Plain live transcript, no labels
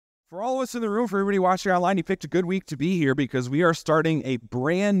For all of us in the room, for everybody watching online, you picked a good week to be here because we are starting a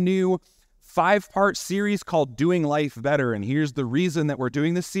brand new 5-part series called Doing Life Better. And here's the reason that we're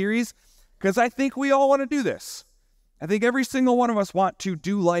doing this series, because I think we all want to do this. I think every single one of us want to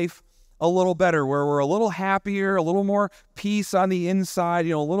do life a little better, where we're a little happier, a little more peace on the inside,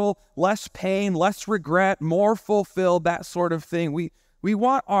 a little less pain, less regret, more fulfilled, that sort of thing. We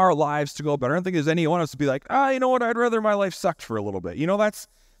want our lives to go better. I don't think there's any one of us to be like, you know what, I'd rather my life sucked for a little bit.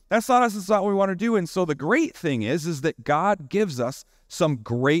 That's not us. It's not what we want to do. And so the great thing is that God gives us some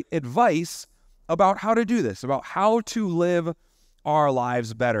great advice about how to do this, about how to live our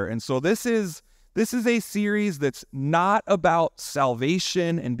lives better. And so this is a series that's not about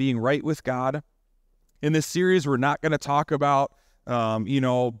salvation and being right with God. In this series, we're not going to talk about,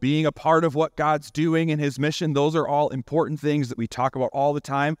 being a part of what God's doing in his mission. Those are all important things that we talk about all the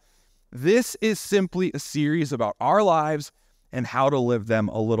time. This is simply a series about our lives and how to live them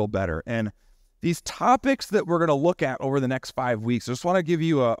a little better. And these topics that we're going to look at over the next 5 weeks, I just want to give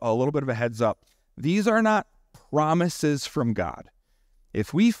you a little bit of a heads up. These are not promises from God.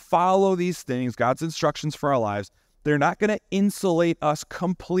 If we follow these things, God's instructions for our lives, they're not going to insulate us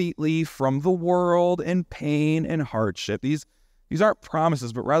completely from the world and pain and hardship. These aren't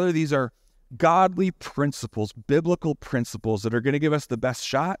promises, but rather these are godly principles, biblical principles that are going to give us the best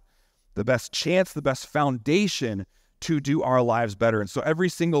shot, the best chance, the best foundation to do our lives better. And so every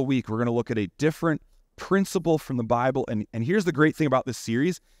single week, we're going to look at a different principle from the Bible. And here's the great thing about this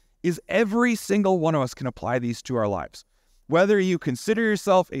series is every single one of us can apply these to our lives. Whether you consider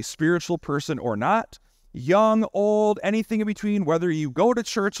yourself a spiritual person or not, young, old, anything in between, whether you go to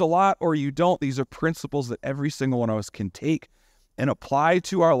church a lot or you don't, these are principles that every single one of us can take and apply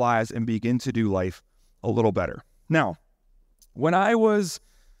to our lives and begin to do life a little better. Now, when I was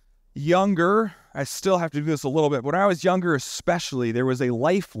younger, I still have to do this a little bit. When I was younger especially, there was a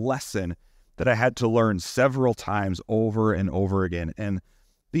life lesson that I had to learn several times over and over again. And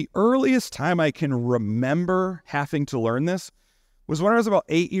the earliest time I can remember having to learn this was when I was about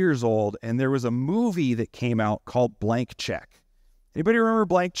 8 years old, and there was a movie that came out called Blank Check. Anybody remember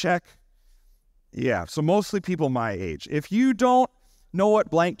Blank Check? Yeah, so mostly people my age. If you don't know what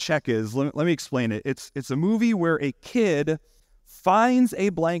Blank Check is, let me explain it. It's a movie where a kid finds a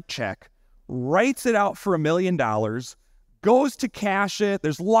blank check, writes it out for $1 million, goes to cash it.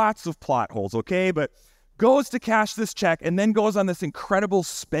 There's lots of plot holes, okay? But goes to cash this check and then goes on this incredible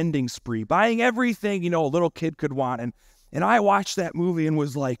spending spree, buying everything, a little kid could want. And I watched that movie and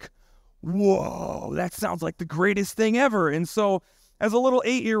was like, whoa, that sounds like the greatest thing ever. And so as a little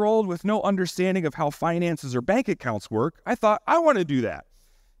 8-year-old with no understanding of how finances or bank accounts work, I thought, I want to do that.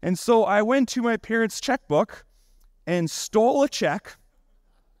 And so I went to my parents' checkbook and stole a check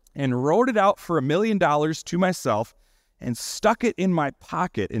and wrote it out for $1 million to myself and stuck it in my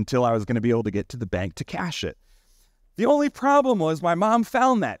pocket until I was going to be able to get to the bank to cash it. The only problem was my mom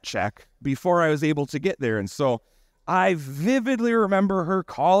found that check before I was able to get there. And so I vividly remember her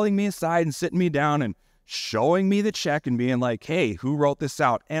calling me aside and sitting me down and showing me the check and being like, hey, who wrote this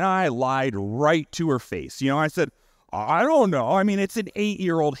out? And I lied right to her face. I said, I don't know. I mean, it's an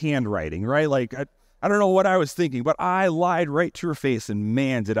 8-year-old handwriting, right? Like, I don't know what I was thinking, but I lied right to her face, and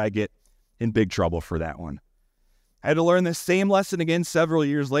man, did I get in big trouble for that one. I had to learn this same lesson again several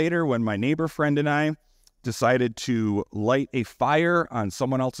years later when my neighbor friend and I decided to light a fire on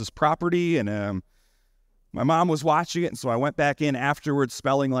someone else's property, and my mom was watching it, and so I went back in afterwards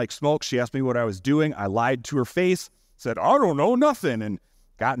smelling like smoke. She asked me what I was doing. I lied to her face, said, I don't know, nothing, and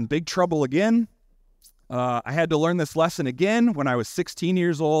got in big trouble again. I had to learn this lesson again when I was 16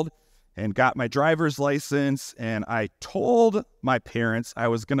 years old and got my driver's license, and I told my parents I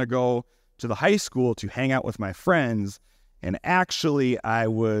was going to go to the high school to hang out with my friends, and actually I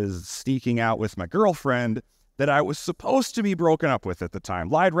was sneaking out with my girlfriend that I was supposed to be broken up with at the time.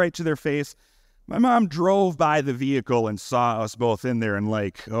 Lied right to their face. My mom drove by the vehicle and saw us both in there and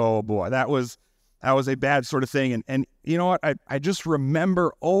like, oh boy, that was a bad sort of thing. And you know what? I just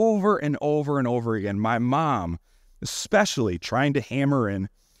remember over and over and over again, my mom especially trying to hammer in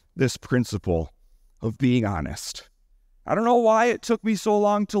this principle of being honest. I don't know why it took me so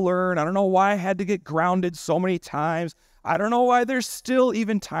long to learn. I don't know why I had to get grounded so many times. I don't know why there's still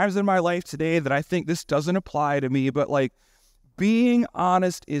even times in my life today that I think this doesn't apply to me, but like being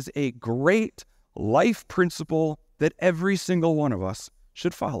honest is a great life principle that every single one of us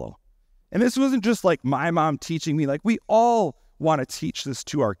should follow. And this wasn't just like my mom teaching me, like we all want to teach this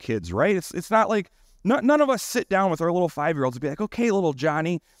to our kids, right? It's not like none of us sit down with our little 5-year-olds and be like, okay, little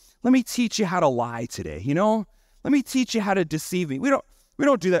Johnny, let me teach you how to lie today, Let me teach you how to deceive me. We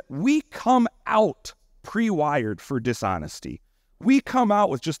don't do that. We come out pre-wired for dishonesty. we come out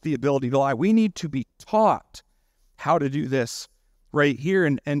with just the ability to lie. We need to be taught how to do this right here.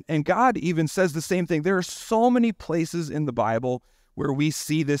 And God even says the same thing. There are so many places in the Bible where we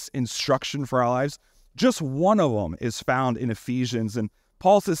see this instruction for our lives. Just one of them is found in Ephesians. And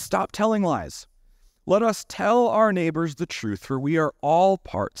Paul says, stop telling lies. Let us tell our neighbors the truth, for we are all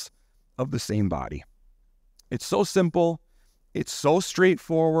parts of the same body. It's so simple. It's so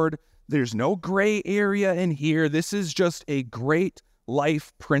straightforward. There's no gray area in here. This is just a great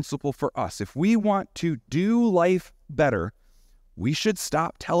life principle for us. If we want to do life better, we should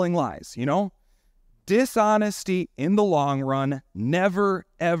stop telling lies. Dishonesty in the long run never,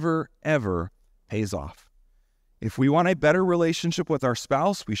 ever, ever pays off. If we want a better relationship with our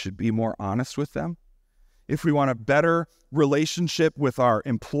spouse, we should be more honest with them. If we want a better relationship with our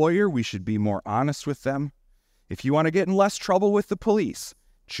employer, we should be more honest with them. If you want to get in less trouble with the police,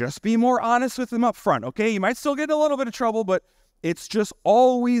 just be more honest with them up front, okay? You might still get in a little bit of trouble, but it's just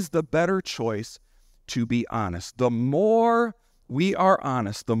always the better choice to be honest. The more we are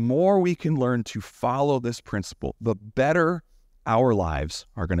honest, the more we can learn to follow this principle, the better our lives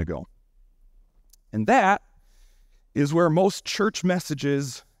are going to go. And that is where most church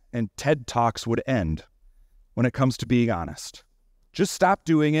messages and TED Talks would end when it comes to being honest. Just stop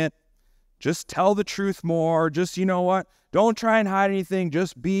doing it. Just tell the truth more. Just, don't try and hide anything.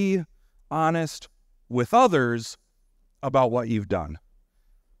 Just be honest with others about what you've done.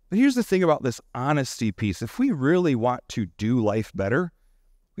 But here's the thing about this honesty piece. If we really want to do life better,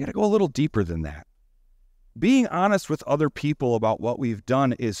 we got to go a little deeper than that. Being honest with other people about what we've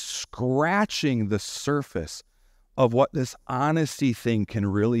done is scratching the surface of what this honesty thing can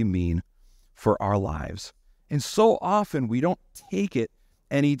really mean for our lives. And so often we don't take it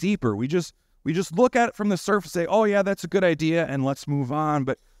any deeper. We just look at it from the surface and say, oh yeah, that's a good idea, and let's move on.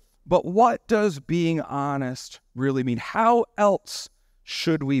 But what does being honest really mean? How else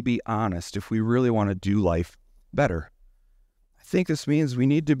should we be honest if we really want to do life better? I think this means we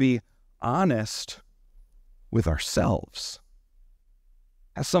need to be honest with ourselves.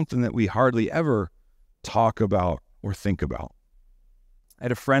 That's something that we hardly ever talk about or think about. I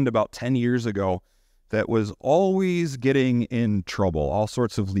had a friend about 10 years ago that was always getting in trouble, all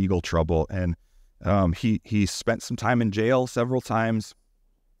sorts of legal trouble. And he spent some time in jail several times.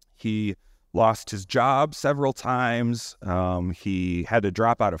 He lost his job several times. He had to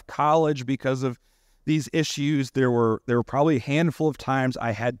drop out of college because of these issues. There were probably a handful of times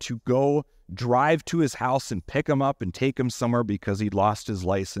I had to go drive to his house and pick him up and take him somewhere because he'd lost his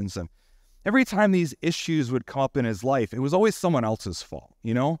license. And every time these issues would come up in his life, it was always someone else's fault,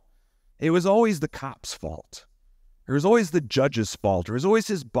 It was always the cop's fault. It was always the judge's fault. It was always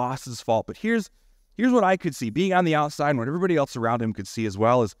his boss's fault. But here's what I could see, being on the outside, and what everybody else around him could see as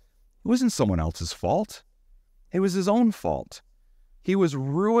well, is it wasn't someone else's fault. It was his own fault. He was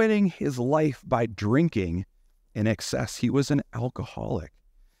ruining his life by drinking in excess. He was an alcoholic.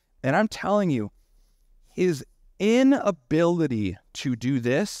 And I'm telling you, his inability to do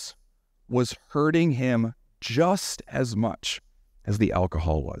this was hurting him just as much as the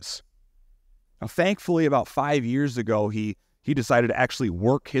alcohol was. Now, thankfully, about 5 years ago, he decided to actually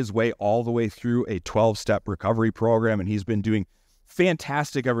work his way all the way through a 12-step recovery program, and he's been doing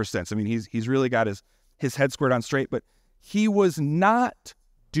fantastic ever since. I mean, he's really got his head squared on straight, but he was not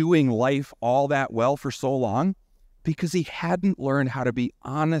doing life all that well for so long because he hadn't learned how to be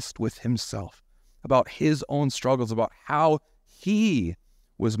honest with himself about his own struggles, about how he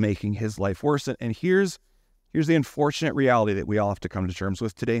was making his life worse. And here's the unfortunate reality that we all have to come to terms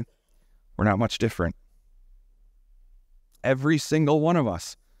with today. We're not much different. Every single one of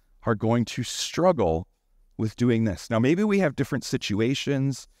us are going to struggle with doing this. Now, maybe we have different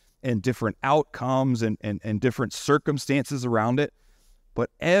situations and different outcomes and different circumstances around it, but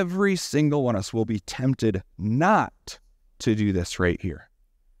every single one of us will be tempted not to do this right here.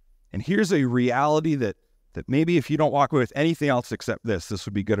 And here's a reality that maybe if you don't walk away with anything else except this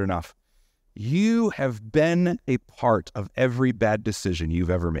would be good enough. You have been a part of every bad decision you've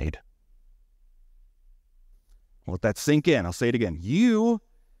ever made. Let that sink in. I'll say it again. You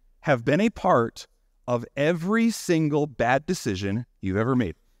have been a part of every single bad decision you've ever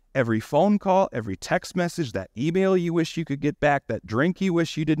made. Every phone call, every text message, that email you wish you could get back, that drink you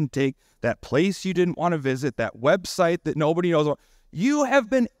wish you didn't take, that place you didn't want to visit, that website that nobody knows about. You have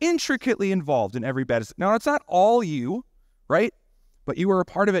been intricately involved in every bad decision. Now, it's not all you, right? But you were a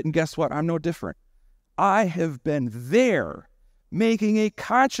part of it, and guess what? I'm no different. I have been there making a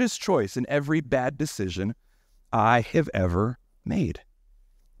conscious choice in every bad decision I have ever made.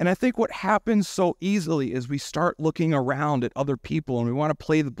 And I think what happens so easily is we start looking around at other people and we want to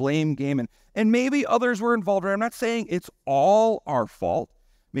play the blame game. And maybe others were involved. I'm not saying it's all our fault.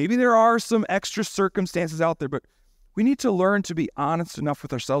 Maybe there are some extra circumstances out there, but we need to learn to be honest enough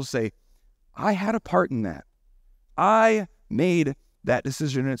with ourselves to say, I had a part in that. I made that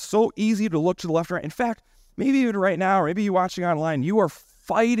decision. And it's so easy to look to the left and right. In fact, maybe even right now, or maybe you're watching online, you are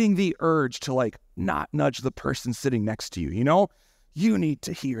fighting the urge to not nudge the person sitting next to you, You need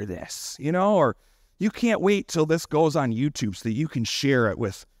to hear this, or you can't wait till this goes on YouTube so that you can share it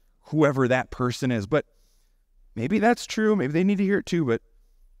with whoever that person is. But maybe that's true. Maybe they need to hear it too. But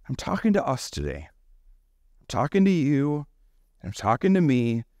I'm talking to us today. I'm talking to you. I'm talking to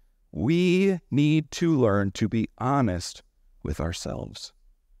me. We need to learn to be honest with ourselves.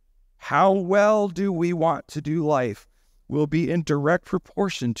 How well do we want to do life will be in direct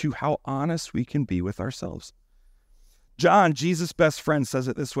proportion to how honest we can be with ourselves. John, Jesus' best friend, says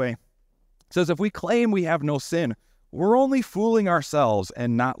it this way. He says, if we claim we have no sin, we're only fooling ourselves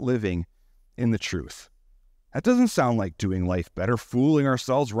and not living in the truth. That doesn't sound like doing life better, fooling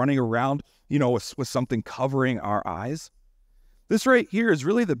ourselves, running around, with something covering our eyes. This right here is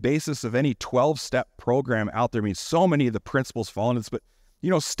really the basis of any 12-step program out there. I mean, so many of the principles fall into this, but,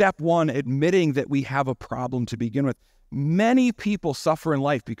 step one, admitting that we have a problem to begin with. Many people suffer in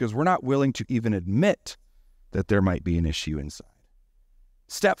life because we're not willing to even admit that there might be an issue inside.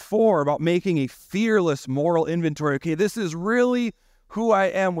 Step 4, about making a fearless moral inventory. Okay, this is really who I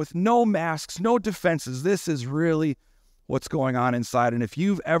am with no masks, no defenses. This is really what's going on inside. And if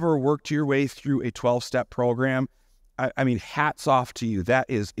you've ever worked your way through a 12-step program, I mean, hats off to you. That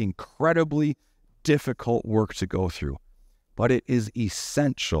is incredibly difficult work to go through, but it is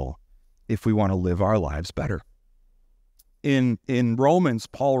essential if we want to live our lives better. In Romans,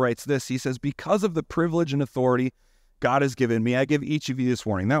 Paul writes this. He says, because of the privilege and authority God has given me, I give each of you this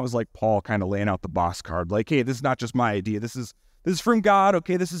warning. That was like Paul kind of laying out the boss card. Like, hey, this is not just my idea. This is from God.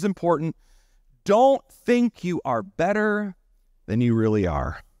 Okay, this is important. Don't think you are better than you really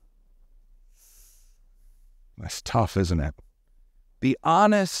are. That's tough, isn't it? Be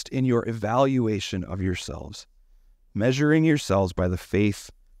honest in your evaluation of yourselves, measuring yourselves by the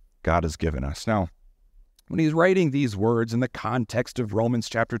faith God has given us. Now, when he's writing these words in the context of Romans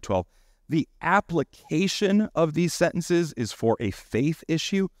chapter 12, the application of these sentences is for a faith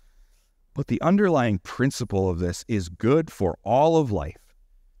issue, but the underlying principle of this is good for all of life,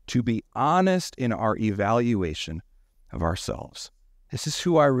 to be honest in our evaluation of ourselves. This is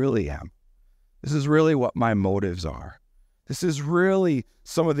who I really am. This is really what my motives are. This is really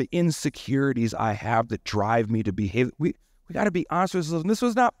some of the insecurities I have that drive me to behave. We got to be honest with ourselves. And this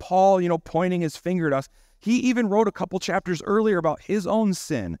was not Paul, pointing his finger at us. He even wrote a couple chapters earlier about his own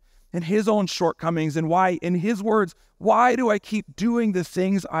sin and his own shortcomings and why, in his words, why do I keep doing the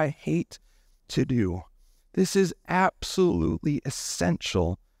things I hate to do? This is absolutely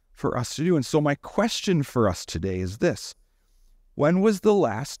essential for us to do. And so my question for us today is this: when was the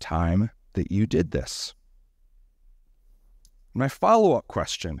last time that you did this? My follow-up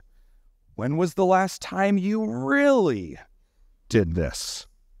question: when was the last time you really did this?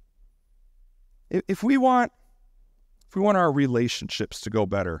 If we want our relationships to go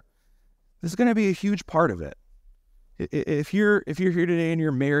better, this is going to be a huge part of it. If you're here today and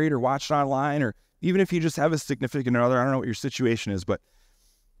you're married or watching online, or even if you just have a significant other, I don't know what your situation is, but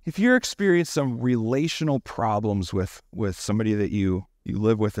if you're experiencing some relational problems with somebody that you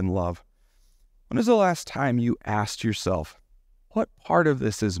live with and love, when was the last time you asked yourself, what part of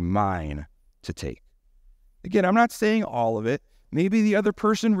this is mine to take? Again, I'm not saying all of it. Maybe the other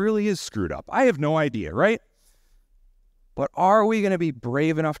person really is screwed up. I have no idea, right? But are we going to be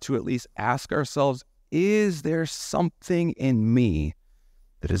brave enough to at least ask ourselves, is there something in me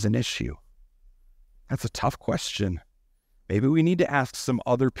that is an issue? That's a tough question. Maybe we need to ask some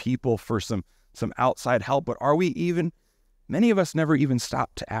other people for some outside help, but many of us never even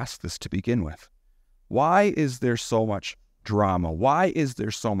stopped to ask this to begin with. Why is there so much drama? Why is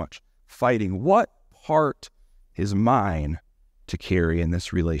there so much fighting? What part is mine to carry in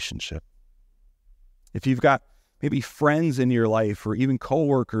this relationship? If you've got maybe friends in your life or even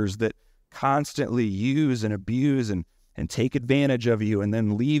coworkers that constantly use and abuse and take advantage of you and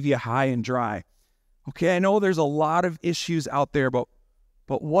then leave you high and dry. Okay, I know there's a lot of issues out there, but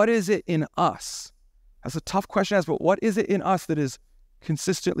what is it in us? That's a tough question to ask, but what is it in us that is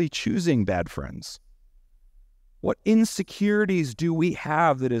consistently choosing bad friends? What insecurities do we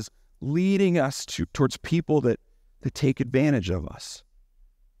have that is leading us towards people that take advantage of us?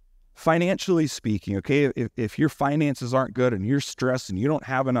 Financially speaking, okay, if your finances aren't good and you're stressed and you don't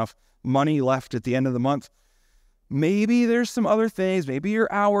have enough money left at the end of the month, Maybe there's some other things. Maybe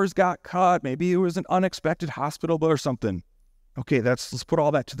your hours got cut. Maybe it was an unexpected hospital bill or something. Okay, let's put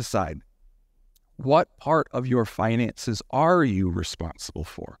all that to the side. What part of your finances are you responsible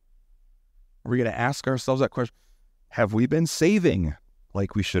for? Are we going to ask ourselves that question? Have we been saving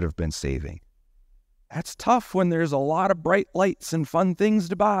like we should have been saving? That's tough when there's a lot of bright lights and fun things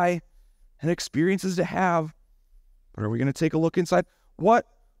to buy and experiences to have. But are we going to take a look inside? What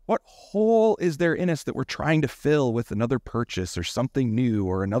hole is there in us that we're trying to fill with another purchase or something new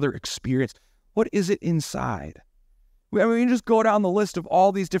or another experience? What is it inside? We can just go down the list of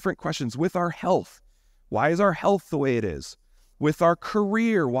all these different questions. With our health, why is our health the way it is? With our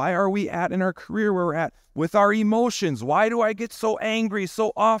career, why are we at in our career where we're at? With our emotions, why do I get so angry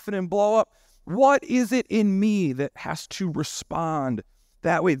so often and blow up? What is it in me that has to respond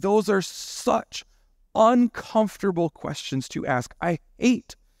that way? Those are such uncomfortable questions to ask. I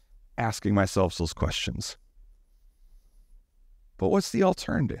hate asking myself those questions. But what's the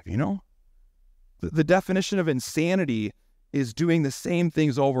alternative, The definition of insanity is doing the same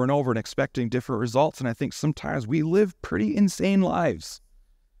things over and over and expecting different results. And I think sometimes we live pretty insane lives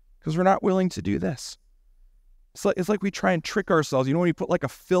because we're not willing to do this. It's like we try and trick ourselves. When you put like a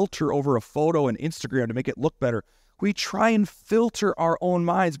filter over a photo on Instagram to make it look better, we try and filter our own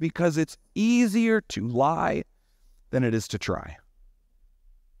minds because it's easier to lie than it is to try.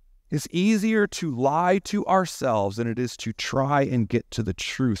 It's easier to lie to ourselves than it is to try and get to the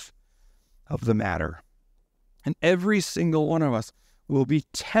truth of the matter. And every single one of us will be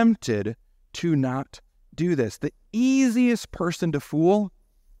tempted to not do this. The easiest person to fool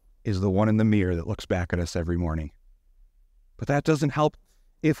is the one in the mirror that looks back at us every morning. But that doesn't help.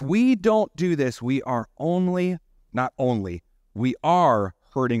 If we don't do this, we are we are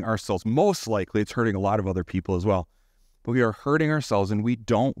hurting ourselves. Most likely it's hurting a lot of other people as well. But we are hurting ourselves and we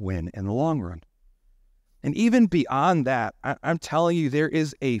don't win in the long run. And even beyond that, I'm telling you, there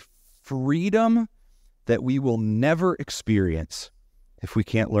is a freedom that we will never experience if we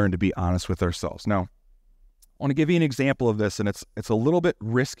can't learn to be honest with ourselves. Now, I want to give you an example of this, and it's a little bit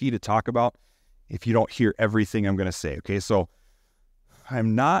risky to talk about if you don't hear everything I'm going to say, okay? So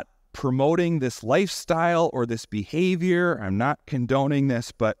I'm not promoting this lifestyle or this behavior. I'm not condoning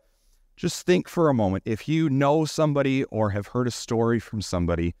this, but just think for a moment. If you know somebody or have heard a story from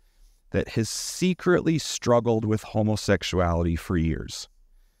somebody that has secretly struggled with homosexuality for years,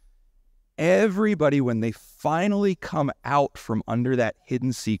 everybody, when they finally come out from under that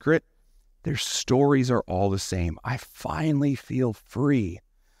hidden secret, their stories are all the same. I finally feel free.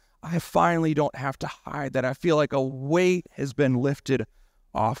 I finally don't have to hide that. I feel like a weight has been lifted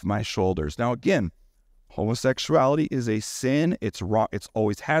off my shoulders. Now, again, homosexuality is a sin. It's wrong. It's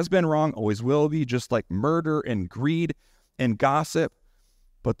always has been wrong, always will be, just like murder and greed and gossip.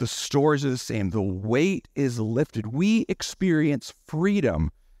 But the stories are the same. The weight is lifted. We experience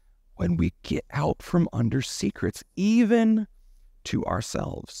freedom when we get out from under secrets, even to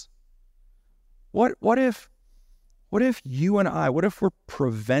ourselves. What if you and I, what if we're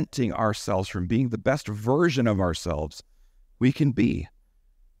preventing ourselves from being the best version of ourselves we can be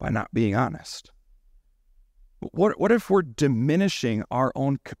by not being honest? What if we're diminishing our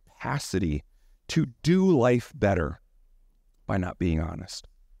own capacity to do life better by not being honest?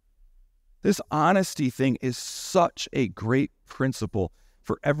 This honesty thing is such a great principle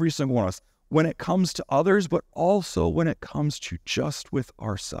for every single one of us when it comes to others, but also when it comes to just with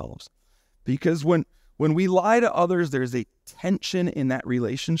ourselves. Because when we lie to others, there's a tension in that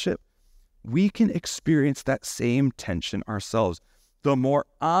relationship. We can experience that same tension ourselves. The more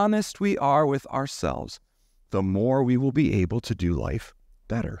honest we are with ourselves, the more we will be able to do life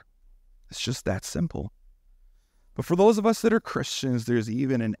better. It's just that simple. But for those of us that are Christians, there's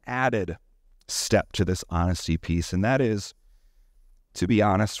even an added step to this honesty piece, and that is to be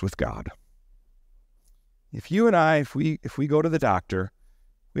honest with God. If you and I, if we go to the doctor,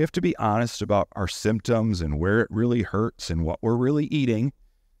 we have to be honest about our symptoms and where it really hurts and what we're really eating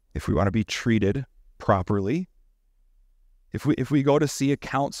if we want to be treated properly. If we go to see a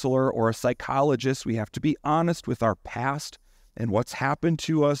counselor or a psychologist, we have to be honest with our past and what's happened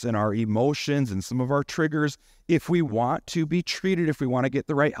to us and our emotions and some of our triggers if we want to be treated, if we want to get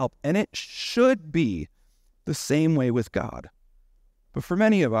the right help. And it should be the same way with God. But for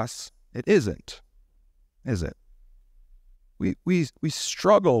many of us, it isn't, is it? We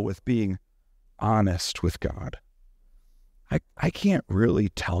struggle with being honest with God. I can't really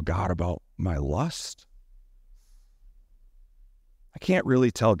tell God about my lust. I can't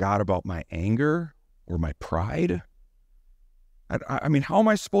really tell God about my anger or my pride. I mean, how am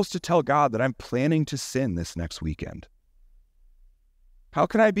I supposed to tell God that I'm planning to sin this next weekend? How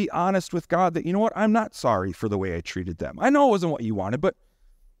can I be honest with God that, you know what, I'm not sorry for the way I treated them. I know it wasn't what you wanted, but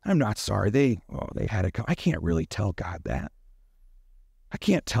I'm not sorry. They had it come. I can't really tell God that. I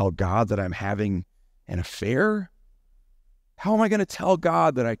can't tell God that I'm having an affair. How am I going to tell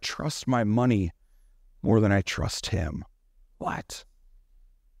God that I trust my money more than I trust him? What?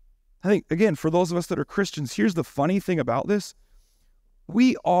 I think, again, for those of us that are Christians, here's the funny thing about this.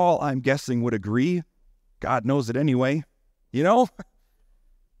 We all, I'm guessing, would agree, God knows it anyway. You know?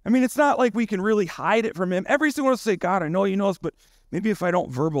 I mean, it's not like we can really hide it from him. Every single one will say, God, I know you know this, but maybe if I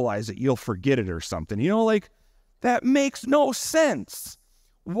don't verbalize it, you'll forget it or something. You know, like, that makes no sense.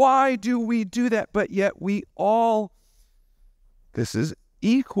 Why do we do that? But yet we all, this is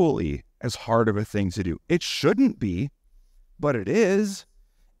equally as hard of a thing to do. It shouldn't be, but it is.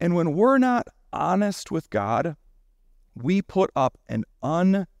 And when we're not honest with God, we put up an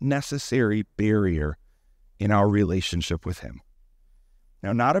unnecessary barrier in our relationship with him.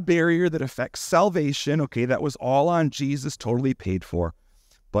 Now, not a barrier that affects salvation. Okay, that was all on Jesus, totally paid for.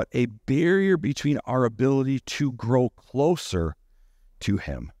 But a barrier between our ability to grow closer to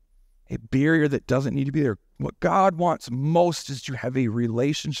him. A barrier that doesn't need to be there. What God wants most is to have a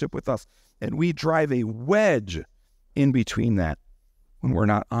relationship with us. And we drive a wedge in between that when we're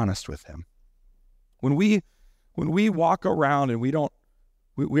not honest with him. When we walk around and we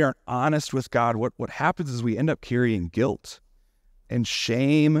aren't honest with God, what happens is we end up carrying guilt and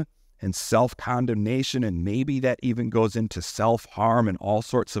shame and self-condemnation, and maybe that even goes into self-harm and all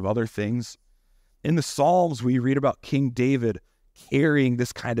sorts of other things. In the Psalms, we read about King David carrying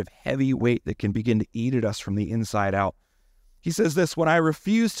this kind of heavy weight that can begin to eat at us from the inside out. He says this, when I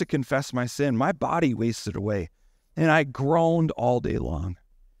refused to confess my sin, my body wasted away, and I groaned all day long.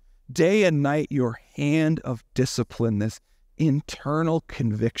 Day and night, your hand of discipline, this internal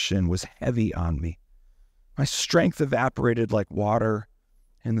conviction was heavy on me. My strength evaporated like water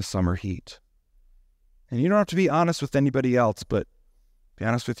in the summer heat. And you don't have to be honest with anybody else, but be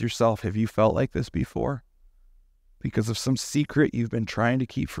honest with yourself. Have you felt like this before? Because of some secret you've been trying to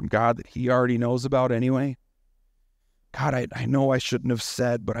keep from God that he already knows about anyway? God, I know I shouldn't have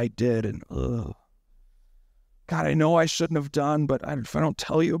said, but I did, and God, I know I shouldn't have done, but if I don't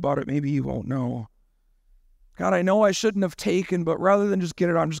tell you about it, maybe you won't know. God, I know I shouldn't have taken, but rather than just get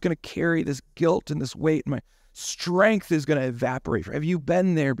it out, I'm just going to carry this guilt and this weight, and my strength is going to evaporate. Have you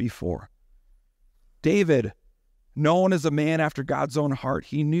been there before? David, known as a man after God's own heart,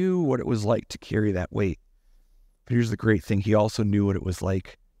 he knew what it was like to carry that weight. But here's the great thing. He also knew what it was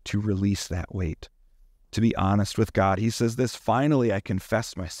like to release that weight, to be honest with God. He says this, finally, I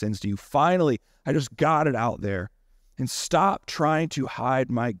confess my sins to you. Finally, I just got it out there. And stop trying to hide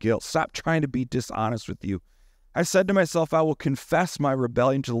my guilt. Stop trying to be dishonest with you. I said to myself, I will confess my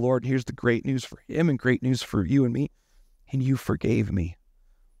rebellion to the Lord. Here's the great news for him and great news for you and me. And you forgave me.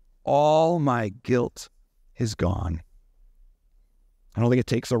 All my guilt is gone. I don't think it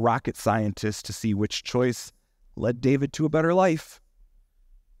takes a rocket scientist to see which choice led David to a better life.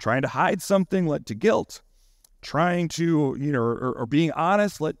 Trying to hide something led to guilt. Trying to, or being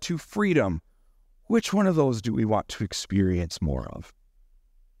honest led to freedom. Which one of those do we want to experience more of?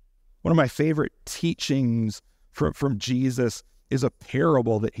 One of my favorite teachings from Jesus is a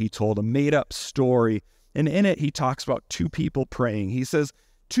parable that he told, a made-up story. And in it, he talks about two people praying. He says,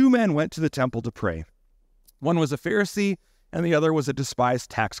 two men went to the temple to pray. One was a Pharisee, and the other was a despised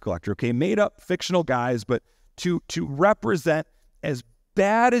tax collector. Okay, made-up fictional guys, but to represent as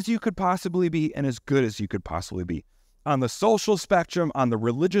bad as you could possibly be and as good as you could possibly be. On the social spectrum, on the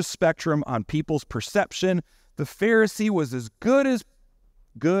religious spectrum, on people's perception, the Pharisee was as good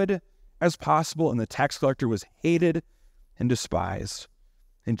as possible, and the tax collector was hated and despised.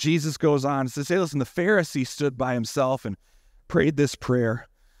 And Jesus goes on to say, listen, the Pharisee stood by himself and prayed this prayer.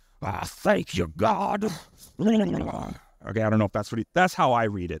 Thank you, God. Okay, I don't know if that's how I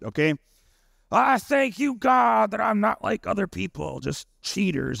read it, okay? Thank you, God, that I'm not like other people, just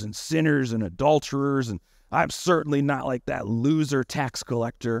cheaters and sinners and adulterers, and I'm certainly not like that loser tax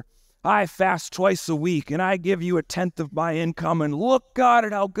collector. I fast twice a week, and I give you 1/10 of my income, and look, God,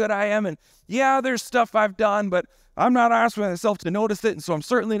 at how good I am. And yeah, there's stuff I've done, but I'm not honest with myself to notice it, and so I'm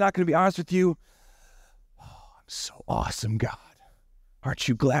certainly not going to be honest with you. Oh, I'm so awesome, God. Aren't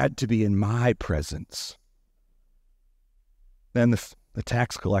you glad to be in my presence? Then the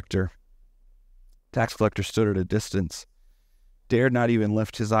tax collector stood at a distance, dared not even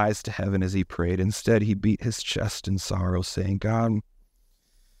lift his eyes to heaven as he prayed. Instead, he beat his chest in sorrow, saying, God,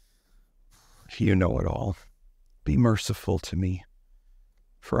 you know it all. Be merciful to me,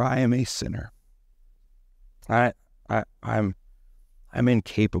 for I am a sinner. I'm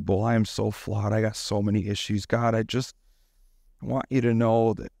incapable. I am so flawed. I got so many issues. God, I want you to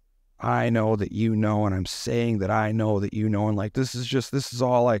know that I know that you know, and I'm saying that I know that you know, and like, this is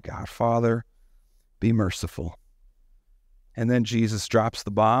all I got. Father, be merciful. And then Jesus drops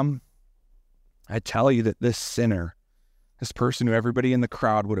the bomb. I tell you that this sinner, this person who everybody in the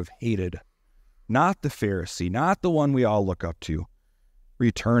crowd would have hated, not the Pharisee, not the one we all look up to,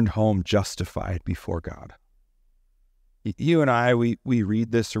 returned home justified before God. You and I, we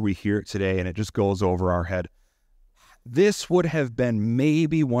read this or we hear it today and it just goes over our head. This would have been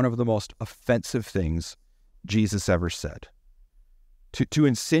maybe one of the most offensive things Jesus ever said. To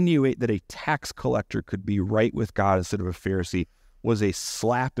insinuate that a tax collector could be right with God instead of a Pharisee was a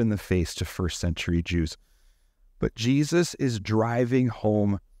slap in the face to first century Jews. But Jesus is driving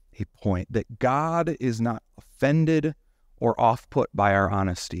home a point that God is not offended or off-put by our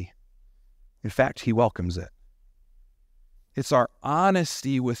honesty. In fact, he welcomes it. It's our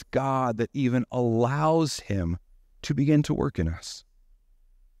honesty with God that even allows him to begin to work in us.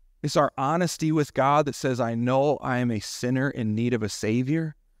 It's our honesty with God that says, I know I am a sinner in need of a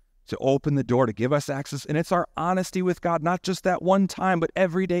Savior, to open the door, to give us access. And it's our honesty with God, not just that one time, but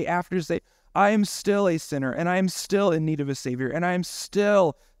every day after, to say, I am still a sinner, and I am still in need of a Savior, and I am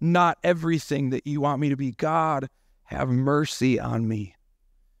still not everything that you want me to be. God, have mercy on me.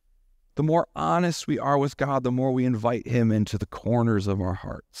 The more honest we are with God, the more we invite him into the corners of our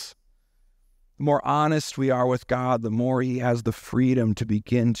hearts. The more honest we are with God, the more he has the freedom to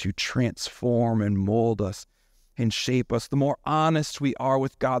begin to transform and mold us and shape us. The more honest we are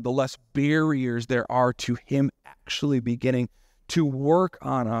with God, the less barriers there are to him actually beginning to work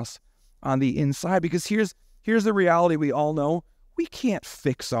on us on the inside. Because here's the reality we all know. We can't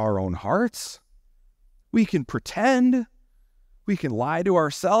fix our own hearts. We can pretend. We can lie to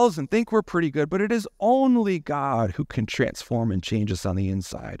ourselves and think we're pretty good, but it is only God who can transform and change us on the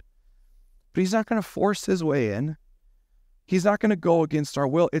inside. But he's not going to force his way in. He's not going to go against our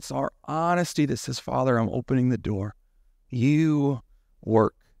will. It's our honesty that says, Father, I'm opening the door. You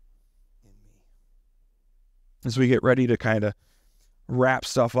work in me. As we get ready to kind of wrap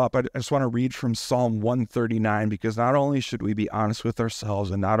stuff up, I just want to read from Psalm 139, because not only should we be honest with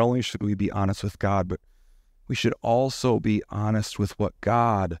ourselves and not only should we be honest with God, but we should also be honest with what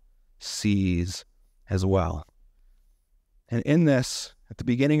God sees as well. And in this, at the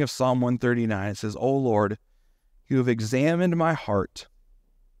beginning of Psalm 139, it says, O Lord, you have examined my heart,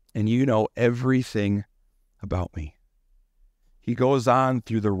 and you know everything about me. He goes on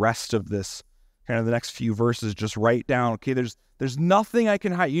through the rest of this, kind of the next few verses, just write down, okay, there's nothing I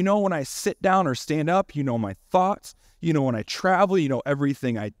can hide. You know when I sit down or stand up, you know my thoughts. You know when I travel, you know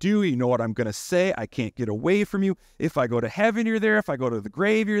everything I do. You know what I'm going to say. I can't get away from you. If I go to heaven, you're there. If I go to the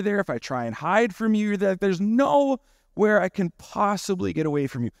grave, you're there. If I try and hide from you, you're there. There's nowhere I can possibly get away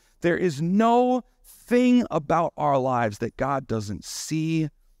from you. There is no thing about our lives that God doesn't see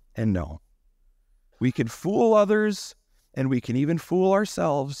and know. We can fool others and we can even fool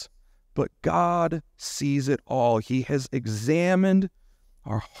ourselves, but God sees it all. He has examined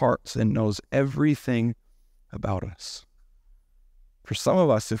our hearts and knows everything about us. For some of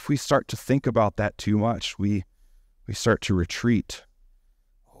us, if we start to think about that too much, we start to retreat.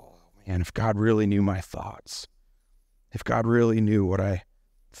 Oh man, if God really knew my thoughts, if God really knew what I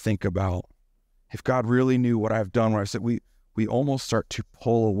think about, if God really knew what I've done, what I've said, we almost start to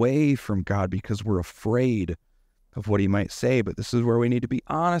pull away from God because we're afraid of what he might say. But this is where we need to be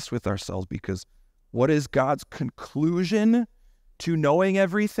honest with ourselves, because what is God's conclusion to knowing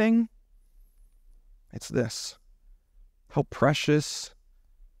everything? It's this: how precious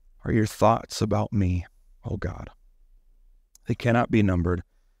are your thoughts about me, oh God. They cannot be numbered.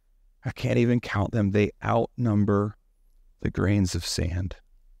 I can't even count them. They outnumber the grains of sand.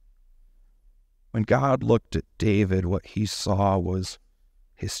 When God looked at David, what he saw was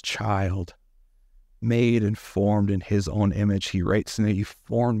his child, made and formed in his own image. He writes in it, you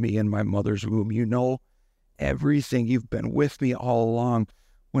formed me in my mother's womb. You know everything. You've been with me all along.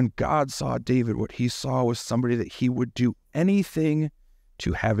 When God saw David, what he saw was somebody that he would do anything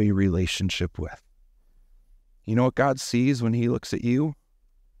to have a relationship with. You know what God sees when he looks at you?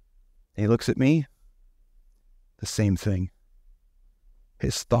 And he looks at me? The same thing.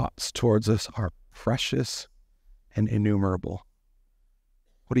 His thoughts towards us are precious and innumerable.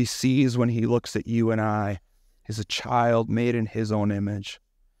 What he sees when he looks at you and I is a child made in his own image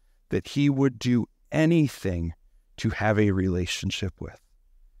that he would do anything to have a relationship with.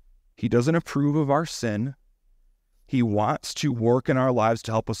 He doesn't approve of our sin. He wants to work in our lives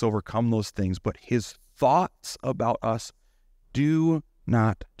to help us overcome those things, but his thoughts about us do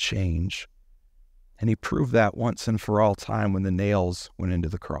not change. And he proved that once and for all time when the nails went into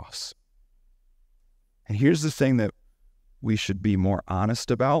the cross. And here's the thing that we should be more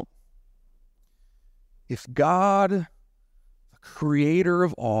honest about. If God, the creator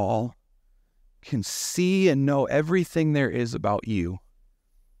of all, can see and know everything there is about you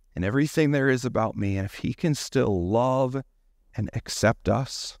and everything there is about me, and if he can still love and accept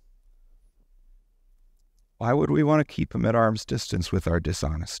us, why would we want to keep him at arm's distance with our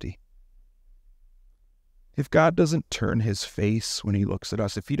dishonesty? If God doesn't turn his face when he looks at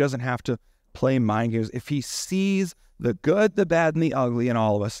us, if he doesn't have to play mind games, if he sees the good, the bad, and the ugly in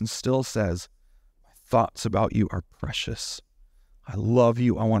all of us and still says, my thoughts about you are precious. I love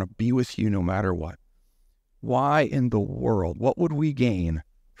you. I want to be with you no matter what. Why in the world, what would we gain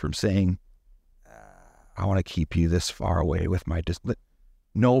from saying, I want to keep you this far away with my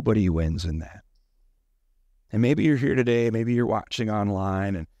Nobody wins in that. And maybe you're here today, maybe you're watching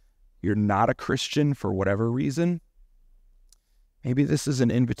online and you're not a Christian for whatever reason. Maybe this is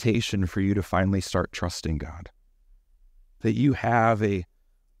an invitation for you to finally start trusting God. That you have a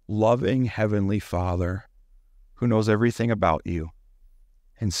loving Heavenly Father who knows everything about you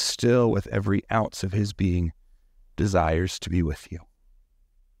and still with every ounce of his being desires to be with you.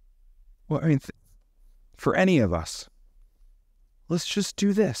 Well, I mean, for any of us, let's just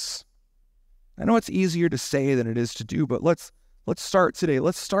do this. I know it's easier to say than it is to do, but let's start today.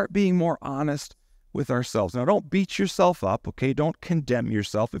 Let's start being more honest with ourselves. Now, don't beat yourself up, okay? Don't condemn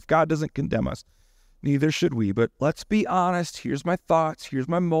yourself. If God doesn't condemn us, neither should we. But let's be honest. Here's my thoughts. Here's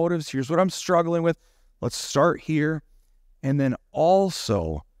my motives. Here's what I'm struggling with. Let's start here. And then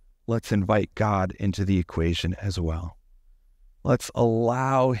also, let's invite God into the equation as well. Let's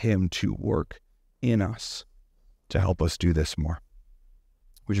allow him to work in us to help us do this more.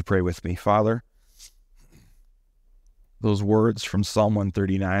 Would you pray with me? Father, those words from Psalm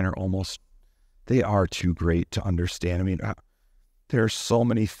 139 are they are too great to understand. I mean, there are so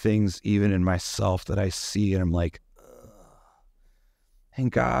many things even in myself that I see and I'm like, ugh.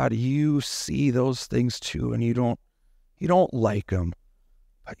 And God, you see those things too, and you don't like them,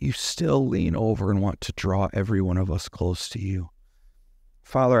 but you still lean over and want to draw every one of us close to you.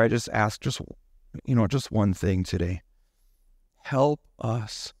 Father, I just ask just one thing today. Help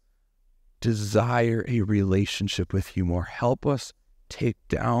us desire a relationship with you more. Help us take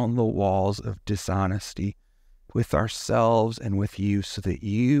down the walls of dishonesty with ourselves and with you so that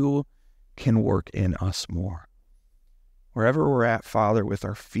you can work in us more. Wherever we're at, Father, with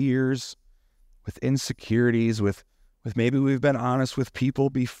our fears, with insecurities, with maybe we've been honest with people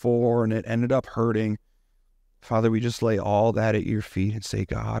before and it ended up hurting. Father, we just lay all that at your feet and say,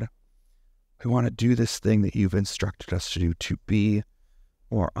 God, we want to do this thing that you've instructed us to do, to be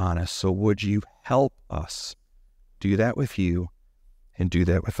more honest. So would you help us do that with you and do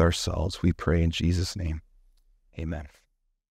that with ourselves? We pray in Jesus' name. Amen.